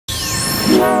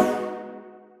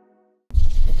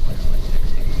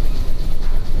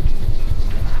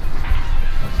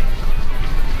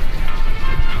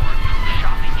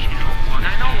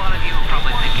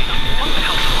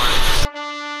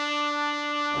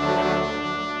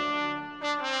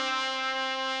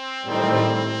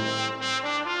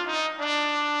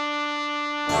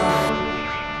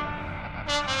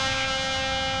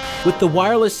With the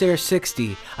Wireless Air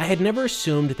 60, I had never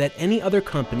assumed that any other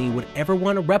company would ever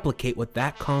want to replicate what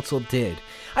that console did.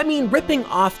 I mean, ripping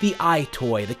off the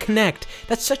iToy, the Kinect,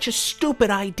 that's such a stupid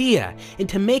idea, and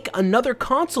to make another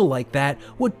console like that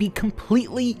would be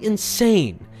completely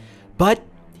insane. But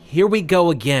here we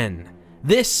go again.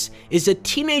 This is a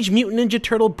Teenage Mutant Ninja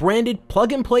Turtle branded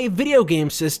plug-and-play video game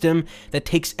system that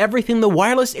takes everything the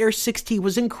Wireless Air 60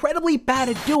 was incredibly bad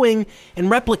at doing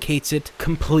and replicates it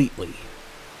completely.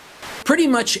 Pretty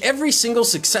much every single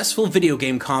successful video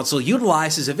game console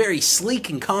utilizes a very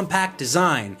sleek and compact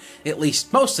design. At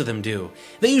least most of them do.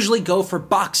 They usually go for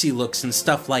boxy looks and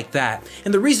stuff like that.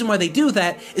 And the reason why they do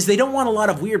that is they don't want a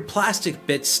lot of weird plastic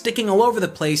bits sticking all over the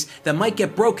place that might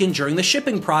get broken during the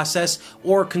shipping process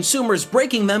or consumers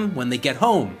breaking them when they get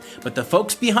home. But the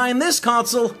folks behind this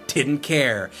console didn't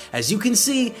care. As you can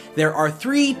see, there are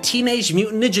 3 Teenage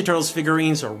Mutant Ninja Turtles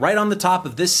figurines right on the top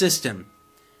of this system.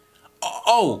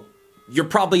 Oh! You're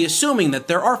probably assuming that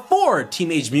there are 4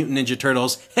 Teenage Mutant Ninja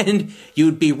Turtles, and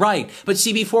you'd be right. But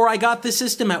see, before I got the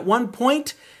system, at one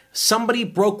point, somebody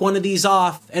broke one of these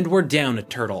off, and we're down a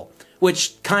turtle.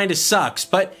 Which kinda sucks,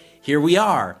 but here we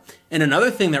are. And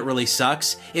another thing that really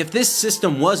sucks, if this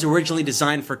system was originally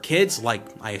designed for kids, like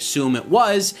I assume it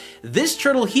was, this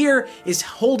turtle here is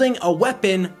holding a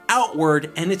weapon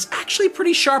outward, and it's actually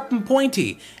pretty sharp and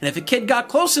pointy. And if a kid got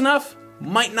close enough,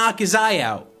 might knock his eye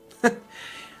out.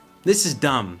 This is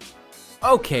dumb.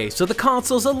 Okay, so the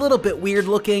console's a little bit weird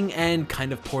looking and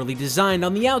kind of poorly designed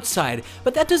on the outside,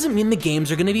 but that doesn't mean the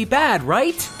games are gonna be bad,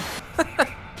 right?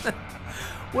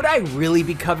 Would I really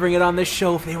be covering it on this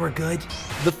show if they were good?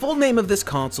 The full name of this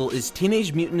console is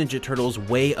Teenage Mutant Ninja Turtles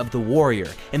Way of the Warrior,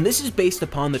 and this is based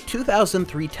upon the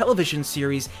 2003 television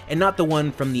series and not the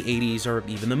one from the 80s or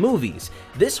even the movies.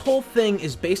 This whole thing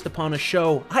is based upon a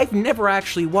show I've never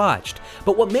actually watched,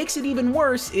 but what makes it even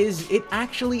worse is it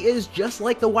actually is just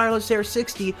like the Wireless Air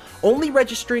 60, only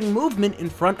registering movement in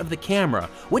front of the camera,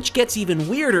 which gets even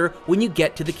weirder when you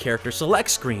get to the character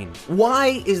select screen.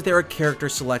 Why is there a character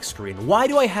select screen? Why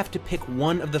do I have to pick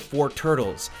one of the 4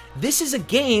 turtles? This is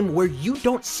a game where you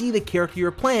don't see the character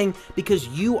you're playing because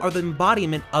you are the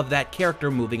embodiment of that character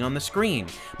moving on the screen.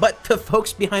 But the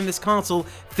folks behind this console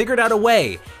figured out a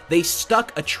way. They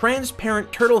stuck a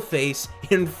transparent turtle face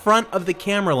in front of the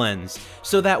camera lens,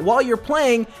 so that while you're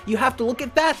playing, you have to look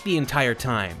at that the entire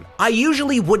time. I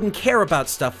usually wouldn't care about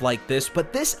stuff like this,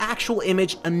 but this actual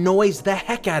image annoys the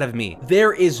heck out of me.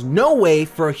 There is no way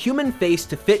for a human face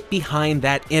to fit behind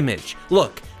that image.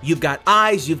 Look, you've got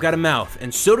eyes, you've got a mouth,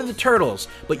 and so do the turtles,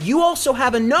 but you also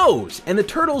have a nose, and the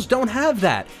turtles don't have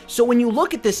that. So when you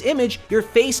look at this image, your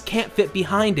face can't fit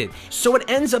behind it. So it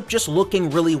ends up just looking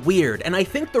really weird, and I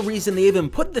think the reason they even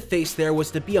put the face there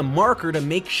was to be a marker to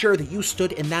make sure that you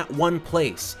stood in that one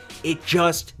place. It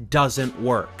just doesn't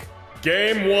work.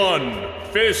 Game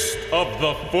 1, Fist of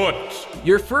the Foot.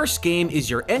 Your first game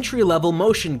is your entry-level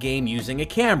motion game using a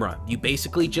camera. You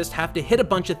basically just have to hit a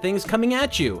bunch of things coming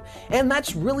at you, and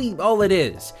that's really all it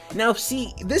is. Now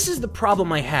see, this is the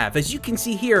problem I have. As you can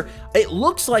see here, it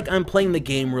looks like I'm playing the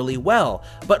game really well,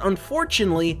 but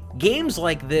unfortunately, games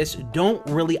like this don't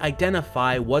really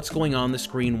identify what's going on the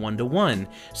screen one-to-one,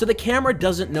 so the camera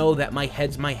doesn't know that my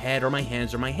head's my head or my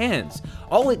hands are my hands.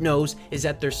 All it knows is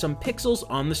that there's some pixels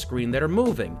on the screen that are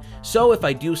moving. So if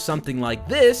I do something like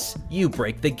this, you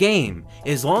break the game.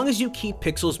 As long as you keep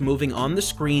pixels moving on the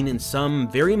screen in some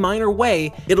very minor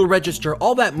way, it'll register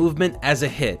all that movement as a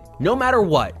hit, no matter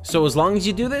what. So as long as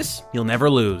you do this, you'll never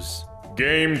lose.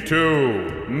 Game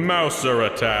 2, Mouser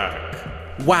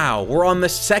Attack. Wow, we're on the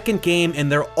second game and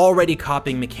they're already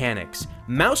copying mechanics.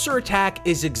 Mouser Attack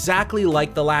is exactly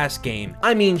like the last game.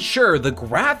 I mean, sure, the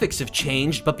graphics have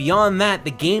changed, but beyond that,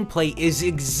 the gameplay is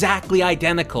exactly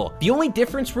identical. The only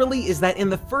difference really is that in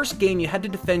the first game, you had to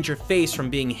defend your face from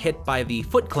being hit by the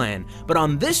Foot Clan, but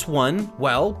on this one,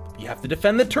 well, you have to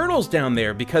defend the turtles down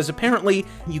there because apparently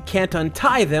you can't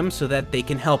untie them so that they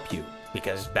can help you.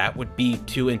 Because that would be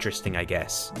too interesting, I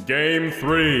guess. Game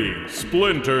 3,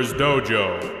 Splinter's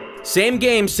Dojo. Same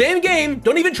game, same game.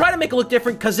 Don't even try to make it look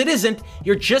different, because it isn't.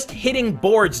 You're just hitting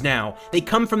boards now. They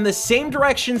come from the same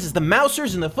directions as the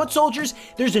mousers and the foot soldiers.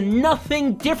 There's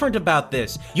nothing different about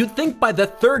this. You'd think by the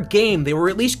third game, they were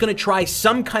at least gonna try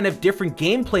some kind of different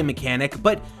gameplay mechanic,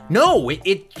 but no,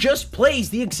 it just plays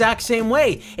the exact same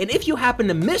way. And if you happen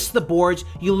to miss the boards,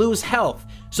 you lose health.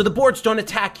 So the boards don't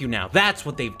attack you now. That's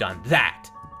what they've done. That.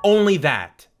 Only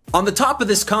that. On the top of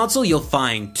this console, you'll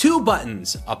find two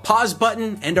buttons, a pause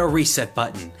button and a reset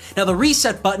button. Now the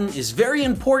reset button is very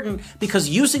important because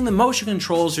using the motion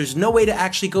controls, there's no way to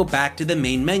actually go back to the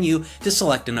main menu to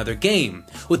select another game.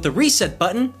 With the reset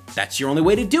button, that's your only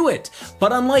way to do it.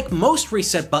 But unlike most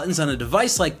reset buttons on a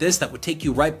device like this that would take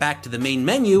you right back to the main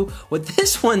menu, what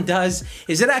this one does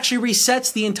is it actually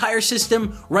resets the entire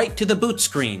system right to the boot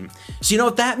screen. So you know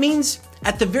what that means?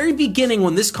 At the very beginning,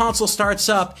 when this console starts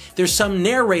up, there's some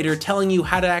narrator telling you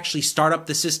how to actually start up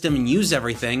the system and use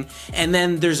everything, and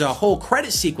then there's a whole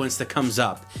credit sequence that comes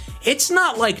up. It's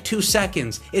not like 2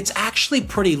 seconds, it's actually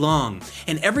pretty long.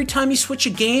 And every time you switch a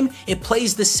game, it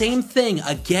plays the same thing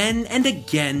again and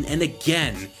again and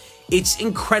again. It's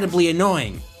incredibly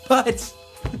annoying, but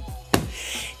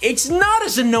it's not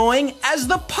as annoying as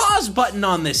the pause button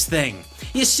on this thing.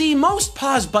 You see, most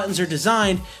pause buttons are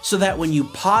designed so that when you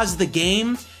pause the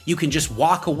game, you can just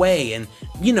walk away and,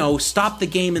 you know, stop the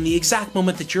game in the exact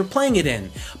moment that you're playing it in.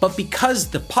 But because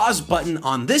the pause button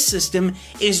on this system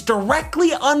is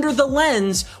directly under the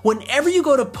lens, whenever you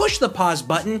go to push the pause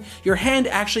button, your hand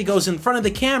actually goes in front of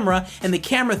the camera and the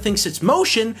camera thinks it's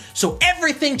motion, so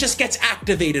everything just gets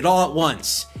activated all at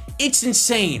once. It's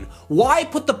insane. Why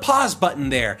put the pause button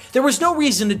there? There was no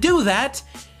reason to do that.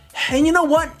 And you know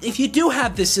what? If you do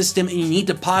have this system and you need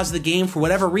to pause the game for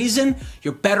whatever reason,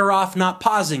 you're better off not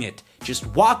pausing it. Just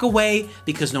walk away,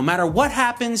 because no matter what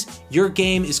happens, your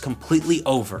game is completely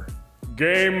over.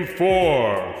 Game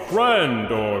 4,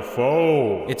 friend or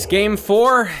foe? It's game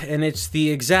 4, and it's the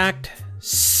exact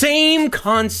same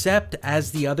concept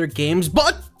as the other games,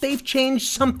 but they've changed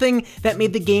something that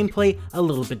made the gameplay a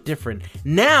little bit different.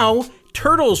 Now,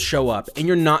 turtles show up, and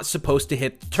you're not supposed to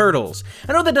hit the turtles.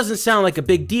 I know that doesn't sound like a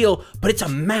big deal, but it's a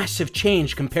massive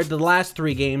change compared to the last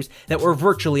 3 games that were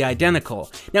virtually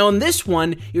identical. Now in this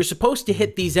one, you're supposed to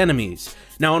hit these enemies.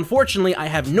 Now unfortunately, I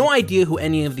have no idea who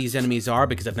any of these enemies are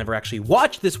because I've never actually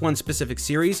watched this one specific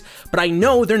series, but I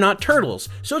know they're not turtles,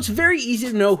 so it's very easy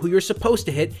to know who you're supposed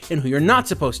to hit and who you're not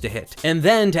supposed to hit. And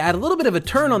then, to add a little bit of a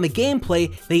turn on the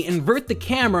gameplay, they invert the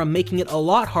camera, making it a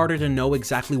lot harder to know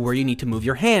exactly where you need to move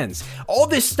your hands. All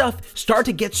this stuff started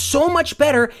to get so much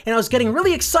better, and I was getting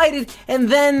really excited, and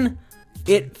then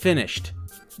it finished.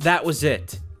 That was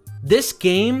it. This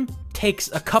game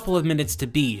takes a couple of minutes to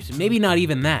beat, maybe not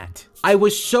even that. I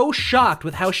was so shocked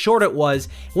with how short it was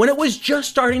when it was just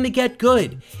starting to get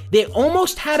good. They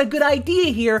almost had a good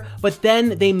idea here, but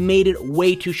then they made it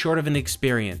way too short of an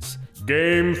experience.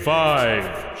 Game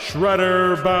 5,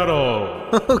 Shredder Battle.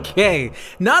 Okay,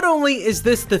 not only is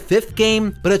this the 5th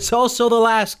game, but it's also the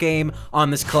last game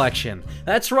on this collection.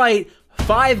 That's right,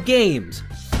 5 games.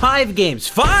 5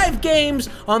 games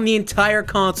on the entire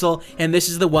console, and this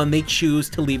is the one they choose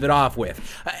to leave it off with.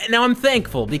 Now I'm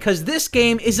thankful, because this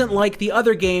game isn't like the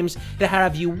other games that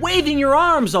have you waving your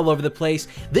arms all over the place.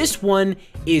 This one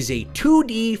is a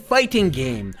 2D fighting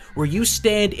game where you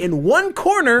stand in one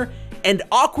corner and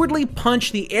awkwardly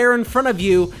punch the air in front of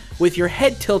you with your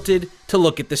head tilted to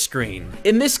look at the screen.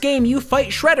 In this game, you fight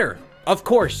Shredder. Of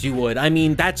course you would. I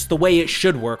mean, that's the way it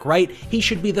should work, right? He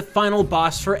should be the final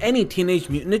boss for any Teenage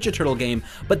Mutant Ninja Turtle game.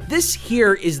 But this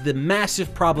here is the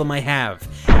massive problem I have.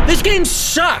 This game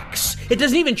sucks! It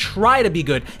doesn't even try to be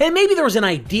good. And maybe there was an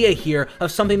idea here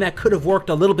of something that could have worked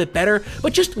a little bit better,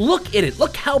 but just look at it.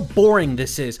 Look how boring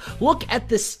this is. Look at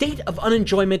the state of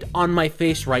unenjoyment on my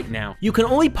face right now. You can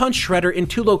only punch Shredder in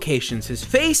 2 locations, his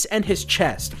face and his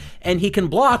chest. And he can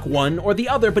block one or the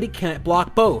other, but he can't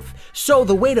block both. So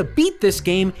the way to beat this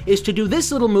game is to do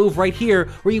this little move right here,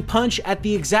 where you punch at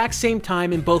the exact same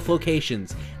time in both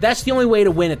locations. That's the only way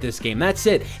to win at this game, that's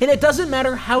it. And it doesn't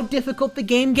matter how difficult the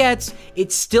game gets,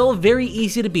 it's still very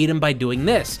easy to beat him by doing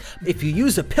this. If you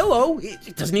use a pillow,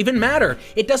 it doesn't even matter.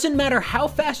 It doesn't matter how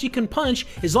fast you can punch,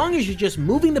 as long as you're just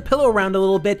moving the pillow around a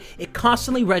little bit, it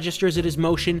constantly registers it as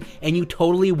motion, and you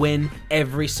totally win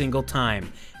every single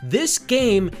time. This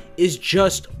game is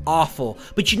just awful.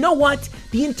 But you know what?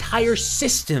 The entire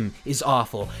system is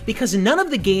awful, because none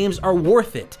of the games are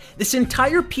worth it. This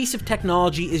entire piece of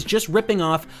technology is just ripping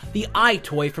off the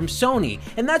iToy from Sony,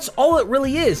 and that's all it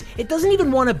really is. It doesn't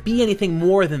even want want to be anything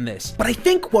more than this. But I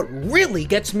think what really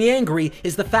gets me angry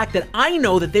is the fact that I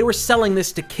know that they were selling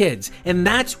this to kids, and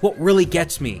that's what really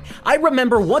gets me. I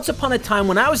remember once upon a time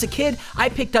when I was a kid, I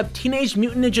picked up Teenage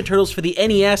Mutant Ninja Turtles for the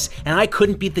NES, and I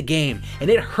couldn't beat the game, and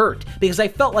it hurt because I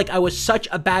felt like I was such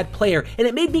a bad player, and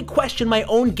it made me question my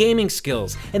own gaming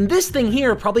skills. And this thing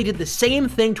here probably did the same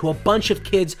thing to a bunch of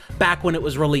kids back when it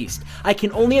was released. I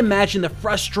can only imagine the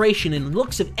frustration and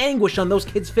looks of anguish on those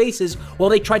kids' faces while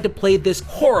they tried to play this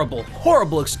horrible,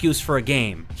 horrible excuse for a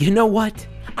game. You know what?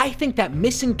 I think that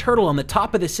missing turtle on the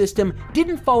top of the system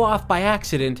didn't fall off by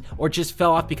accident or just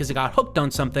fell off because it got hooked on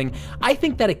something. I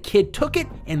think that a kid took it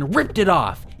and ripped it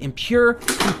off in pure,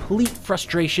 complete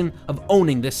frustration of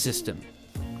owning this system.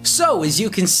 So, as you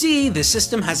can see, the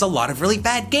system has a lot of really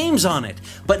bad games on it.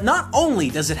 But not only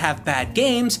does it have bad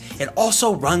games, it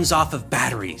also runs off of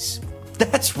batteries.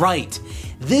 That's right,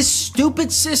 this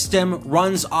stupid system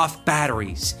runs off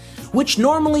batteries, which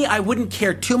normally I wouldn't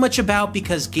care too much about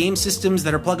because game systems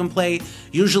that are plug and play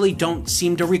usually don't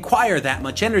seem to require that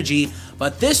much energy,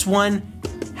 but this one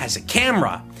has a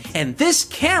camera. And this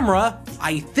camera,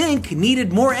 I think,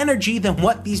 needed more energy than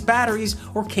what these batteries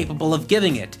were capable of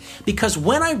giving it. Because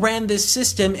when I ran this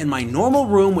system in my normal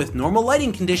room with normal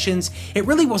lighting conditions, it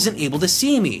really wasn't able to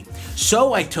see me.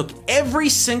 So I took every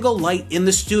single light in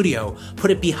the studio,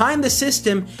 put it behind the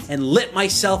system, and lit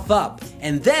myself up.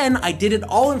 And then I did it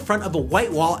all in front of a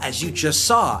white wall, as you just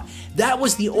saw. That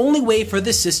was the only way for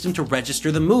the system to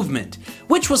register the movement,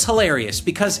 which was hilarious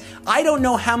because I don't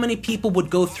know how many people would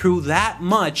go through that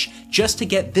much just to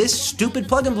get this stupid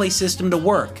plug and play system to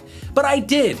work. But I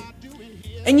did.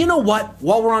 And you know what?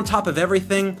 While we're on top of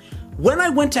everything, when I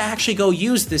went to actually go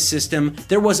use this system,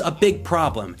 there was a big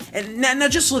problem. And now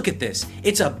just look at this.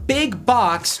 It's a big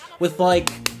box with like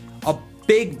a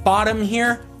big bottom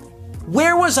here.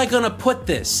 Where was I gonna put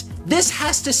this? This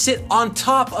has to sit on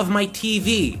top of my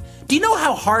TV. Do you know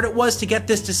how hard it was to get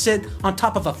this to sit on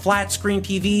top of a flat screen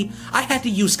TV? I had to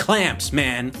use clamps,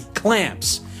 man.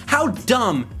 Clamps. How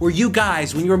dumb were you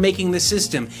guys when you were making this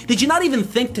system? Did you not even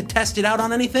think to test it out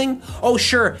on anything? Oh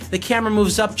sure, the camera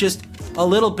moves up just a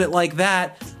little bit like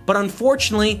that, but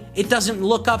unfortunately, it doesn't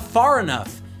look up far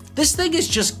enough. This thing is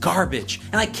just garbage,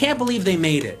 and I can't believe they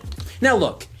made it. Now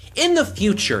look, in the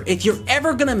future, if you're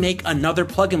ever gonna make another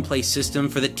plug and play system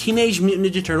for the Teenage Mutant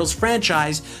Ninja Turtles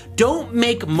franchise, don't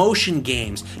make motion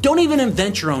games. Don't even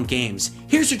invent your own games.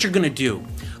 Here's what you're gonna do.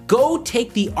 Go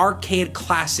take the arcade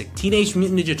classic Teenage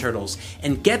Mutant Ninja Turtles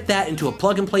and get that into a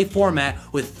plug and play format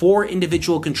with 4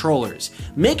 individual controllers.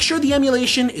 Make sure the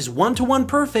emulation is 1-to-1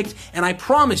 perfect, and I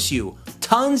promise you,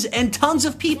 tons and tons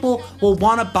of people will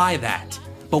wanna buy that.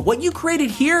 But what you created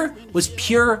here was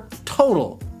pure,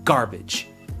 total garbage.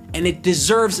 And it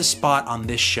deserves a spot on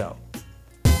this show.